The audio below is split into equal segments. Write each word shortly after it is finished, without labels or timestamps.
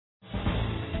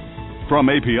From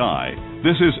API,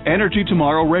 this is Energy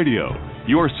Tomorrow Radio,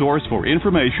 your source for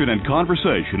information and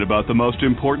conversation about the most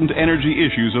important energy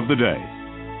issues of the day.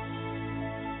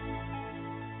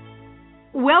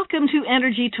 Welcome to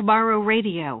Energy Tomorrow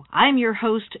Radio. I'm your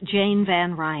host, Jane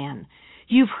Van Ryan.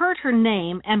 You've heard her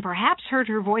name and perhaps heard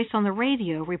her voice on the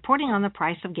radio reporting on the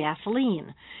price of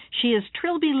gasoline. She is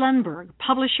Trilby Lundberg,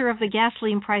 publisher of the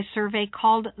gasoline price survey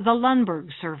called the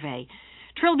Lundberg Survey.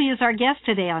 Trilby is our guest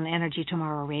today on Energy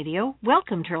Tomorrow Radio.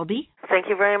 Welcome, Trilby. Thank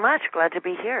you very much. Glad to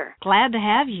be here. Glad to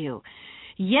have you.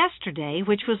 Yesterday,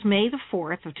 which was May the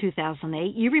 4th of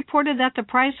 2008, you reported that the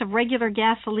price of regular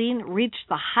gasoline reached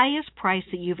the highest price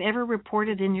that you've ever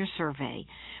reported in your survey.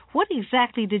 What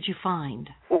exactly did you find?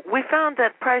 We found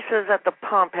that prices at the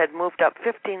pump had moved up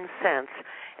 15 cents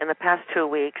in the past 2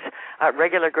 weeks.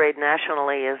 Regular grade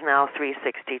nationally is now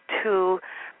 $3.62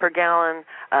 per gallon.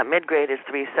 Mid-grade is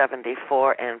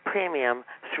 $3.74, and premium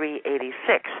 $3.86.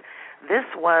 This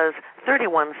was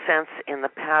 31 cents in the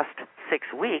past 6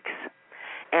 weeks,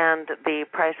 and the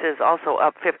price is also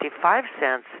up 55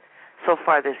 cents so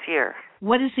far this year.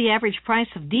 What is the average price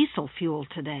of diesel fuel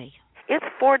today? It's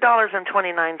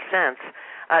 $4.29.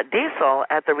 Diesel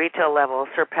at the retail level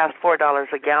surpassed $4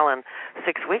 a gallon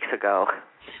 6 weeks ago.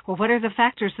 Well, what are the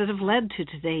factors that have led to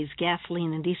today's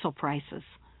gasoline and diesel prices?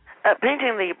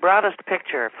 Painting the broadest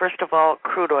picture, first of all,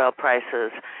 crude oil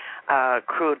prices.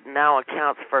 Crude now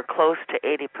accounts for close to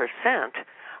 80%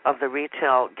 of the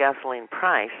retail gasoline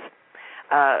price.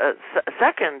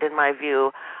 Second, in my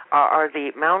view, are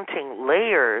the mounting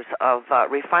layers of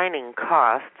refining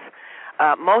costs,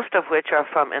 most of which are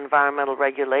from environmental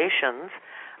regulations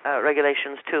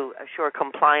to assure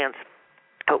compliance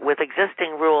with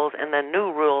existing rules and then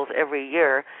new rules every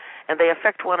year, and they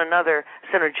affect one another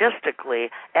synergistically,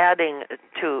 adding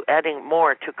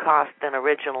more to cost than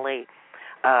originally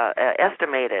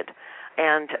estimated.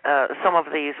 And some of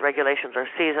these regulations are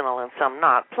seasonal and some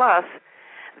not. Plus,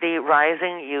 the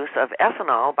rising use of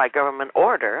ethanol by government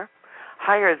order,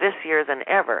 higher this year than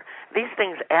ever. These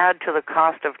things add to the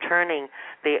cost of turning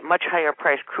the much higher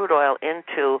priced crude oil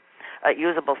into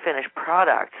usable finished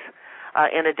products.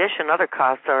 In addition, other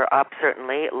costs are up,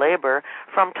 certainly. Labor,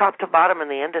 from top to bottom in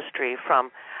the industry,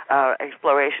 from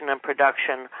exploration and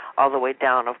production all the way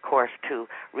down, of course, to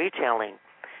retailing.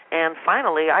 And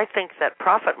finally, I think that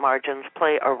profit margins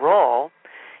play a role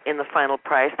in the final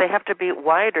price. They have to be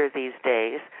wider these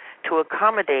days to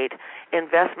accommodate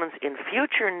investments in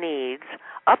future needs,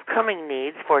 upcoming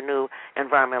needs for new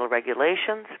environmental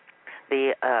regulations,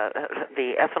 the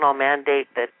ethanol mandate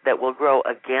that will grow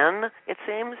again, it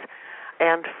seems,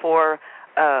 and for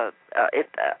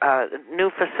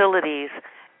new facilities,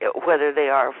 whether they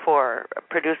are for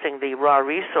producing the raw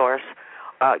resource,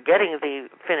 getting the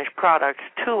finished products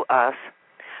to us,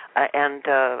 and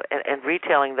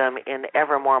retailing them in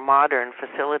ever more modern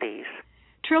facilities.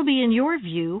 Trilby, in your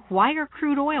view, why are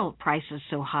crude oil prices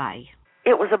so high?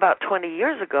 It was about 20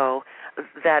 years ago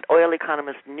that oil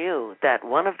economists knew that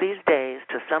one of these days,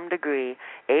 to some degree,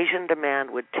 Asian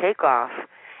demand would take off,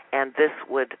 and this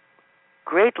would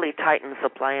greatly tighten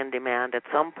supply and demand at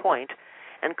some point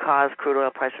and cause crude oil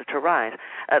prices to rise.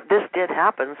 This did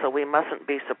happen, so we mustn't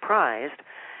be surprised,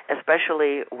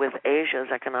 especially with Asia's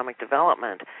economic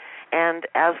development. And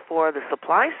as for the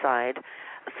supply side,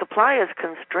 supply is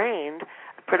constrained.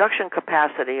 Production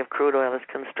capacity of crude oil is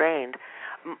constrained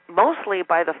mostly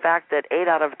by the fact that 8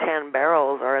 out of 10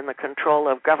 barrels are in the control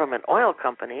of government oil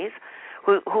companies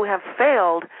who have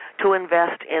failed to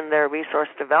invest in their resource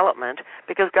development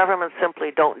because governments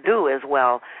simply don't do as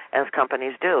well as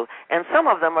companies do. And some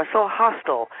of them are so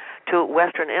hostile to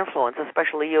Western influence,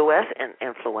 especially U.S.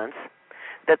 influence,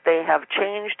 that they have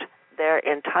changed their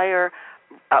entire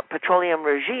petroleum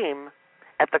regime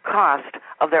at the cost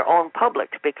of their own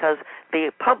publics, because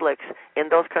the publics in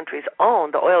those countries own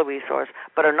the oil resource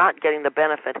but are not getting the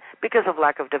benefit because of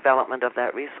lack of development of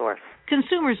that resource.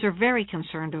 Consumers are very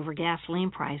concerned over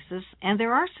gasoline prices, and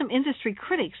there are some industry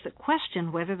critics that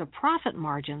question whether the profit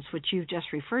margins, which you've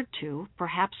just referred to,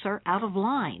 perhaps are out of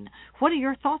line. What are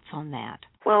your thoughts on that?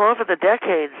 Well, over the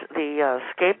decades, the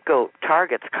scapegoat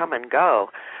targets come and go,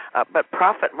 but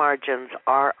profit margins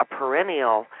are a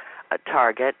perennial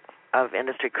target of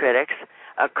industry critics.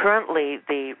 Currently,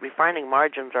 the refining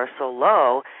margins are so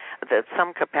low that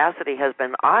some capacity has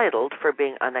been idled for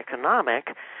being uneconomic,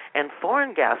 and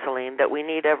foreign gasoline that we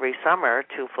need every summer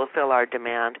to fulfill our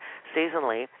demand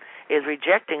seasonally is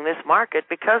rejecting this market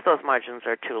because those margins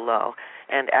are too low.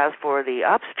 And as for the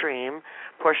upstream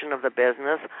portion of the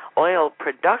business, oil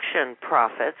production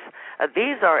profits,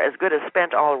 these are as good as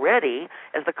spent already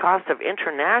as the cost of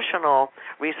international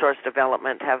resource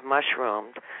development have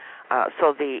mushroomed.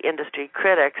 So the industry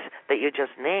critics that you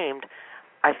just named,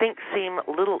 I think, seem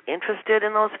little interested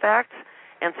in those facts,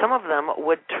 and some of them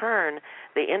would turn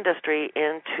the industry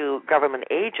into government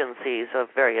agencies of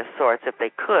various sorts if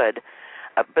they could.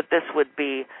 But this would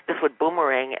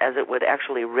boomerang, as it would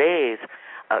actually raise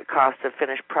cost of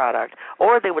finished product,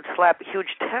 or they would slap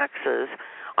huge taxes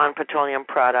on petroleum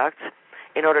products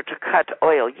in order to cut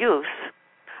oil use,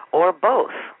 or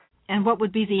both. And what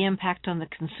would be the impact on the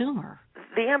consumer?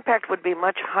 The impact would be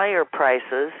much higher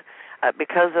prices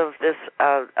because of this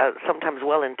sometimes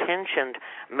well-intentioned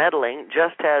meddling,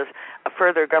 just as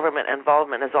further government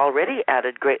involvement has already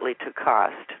added greatly to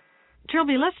cost.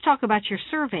 Trilby, let's talk about your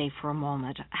survey for a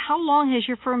moment. How long has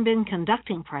your firm been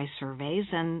conducting price surveys,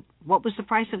 and what was the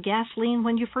price of gasoline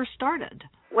when you first started?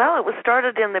 Well, it was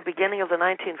started in the beginning of the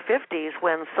 1950s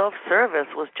when self-service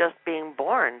was just being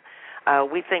born.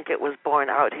 We think it was born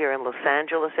out here in Los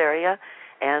Angeles area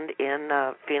and in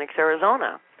Phoenix,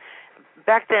 Arizona.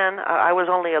 Back then, I was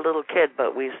only a little kid,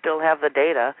 but we still have the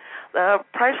data. The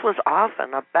price was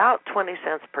often about 20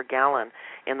 cents per gallon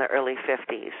in the early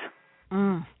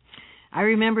 50s. I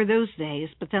remember those days,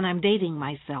 but then I'm dating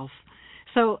myself.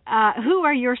 So who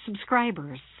are your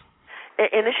subscribers?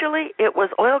 Initially, it was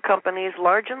oil companies,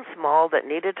 large and small, that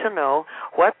needed to know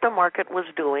what the market was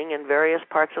doing in various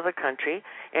parts of the country,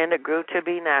 and it grew to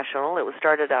be national. It was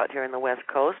started out here in the West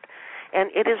Coast,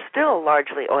 and it is still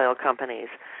largely oil companies.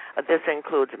 This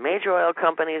includes major oil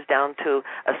companies down to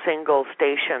a single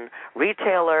station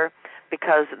retailer,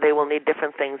 because they will need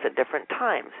different things at different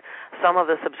times. Some of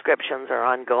the subscriptions are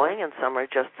ongoing, and some are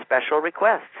just special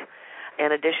requests.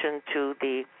 In addition to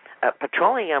the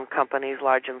petroleum companies,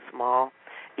 large and small,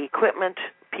 equipment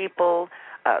people,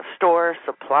 store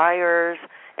suppliers,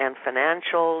 and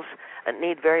financials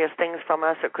need various things from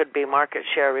us. It could be market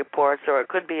share reports, or it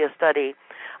could be a study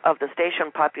of the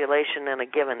station population in a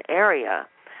given area.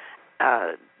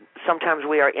 Sometimes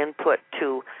we are input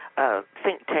to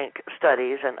think tank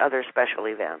studies and other special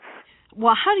events.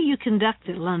 Well, how do you conduct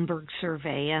the Lundberg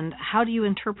Survey, and how do you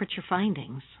interpret your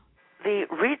findings? The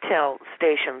retail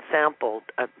station sample,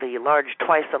 the large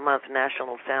twice-a-month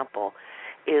national sample,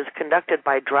 is conducted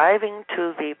by driving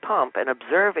to the pump and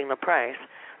observing the price.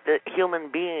 The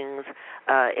human beings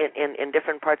in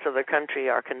different parts of the country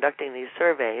are conducting these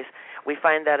surveys. We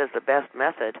find that is the best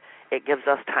method. It gives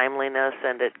us timeliness,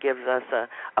 and it gives us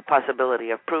a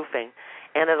possibility of proofing.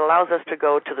 And it allows us to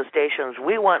go to the stations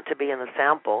we want to be in the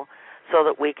sample so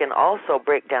that we can also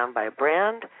break down by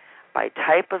brand, by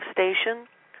type of station.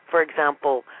 For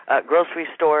example, grocery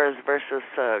stores versus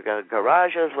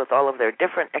garages with all of their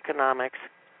different economics.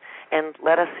 And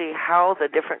let us see how the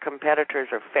different competitors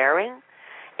are faring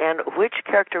and which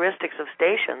characteristics of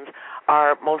stations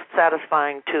are most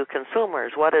satisfying to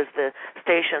consumers. What is the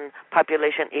station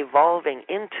population evolving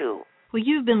into? Well,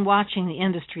 you've been watching the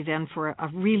industry then for a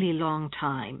really long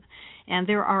time, and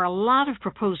there are a lot of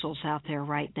proposals out there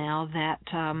right now that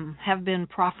have been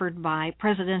proffered by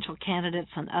presidential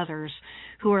candidates and others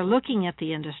who are looking at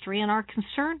the industry and are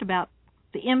concerned about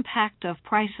the impact of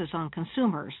prices on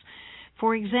consumers.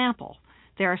 For example,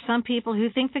 there are some people who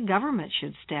think the government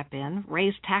should step in,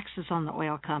 raise taxes on the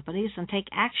oil companies, and take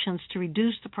actions to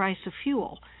reduce the price of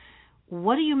fuel.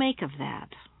 What do you make of that?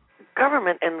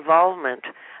 Government involvement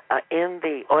in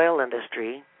the oil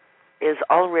industry is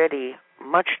already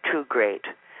much too great.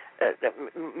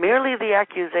 Merely the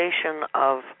accusation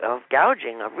of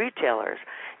gouging of retailers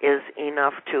is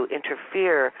enough to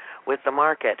interfere with the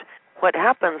market. What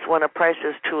happens when a price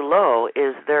is too low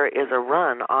is there is a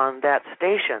run on that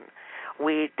station.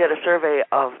 We did a survey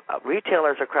of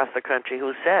retailers across the country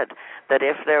who said that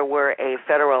if there were a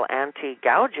federal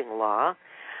anti-gouging law,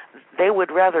 they would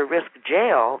rather risk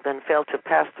jail than fail to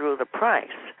pass through the price.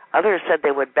 Others said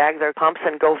they would bag their pumps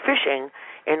and go fishing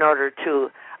in order to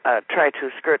try to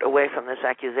skirt away from this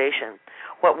accusation.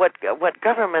 What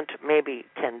government maybe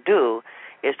can do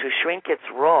is to shrink its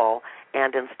role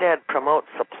and instead promote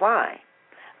supply,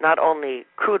 not only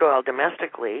crude oil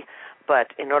domestically,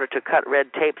 but in order to cut red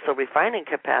tape so refining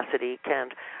capacity can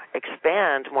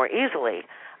expand more easily,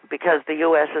 because the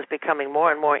U.S. is becoming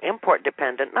more and more import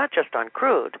dependent, not just on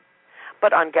crude,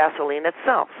 but on gasoline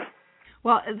itself.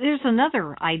 Well, there's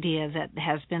another idea that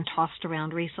has been tossed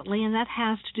around recently, and that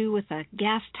has to do with a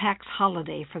gas tax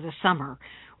holiday for the summer.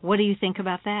 What do you think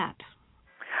about that?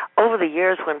 Over the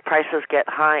years, when prices get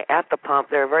high at the pump,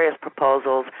 there are various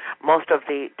proposals. Most of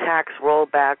the tax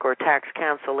rollback or tax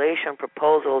cancellation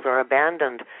proposals are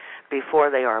abandoned before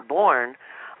they are born.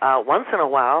 Once in a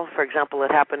while, for example,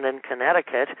 it happened in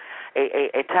Connecticut,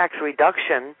 a tax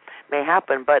reduction may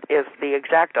happen, but if the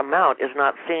exact amount is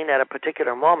not seen at a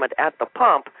particular moment at the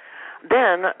pump,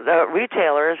 then the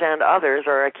retailers and others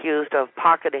are accused of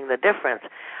pocketing the difference.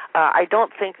 I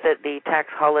don't think that the tax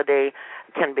holiday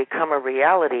can become a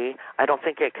reality. I don't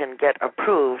think it can get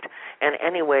approved. And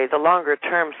anyway, the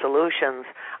longer-term solutions,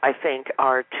 I think,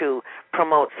 are to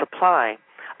promote supply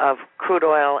of crude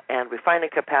oil and refining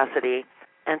capacity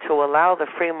and to allow the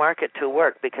free market to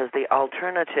work, because the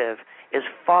alternative is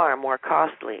far more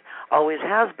costly, always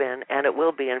has been, and it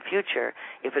will be in future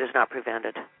if it is not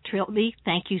prevented. Trilby,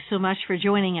 thank you so much for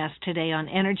joining us today on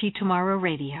Energy Tomorrow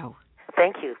Radio.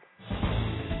 Thank you.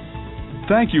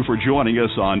 Thank you for joining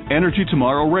us on Energy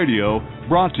Tomorrow Radio,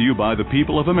 brought to you by the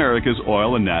people of America's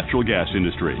oil and natural gas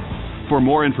industry. For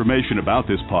more information about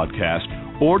this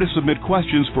podcast or to submit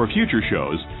questions for future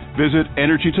shows, visit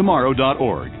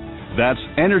energytomorrow.org. That's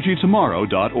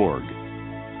energytomorrow.org.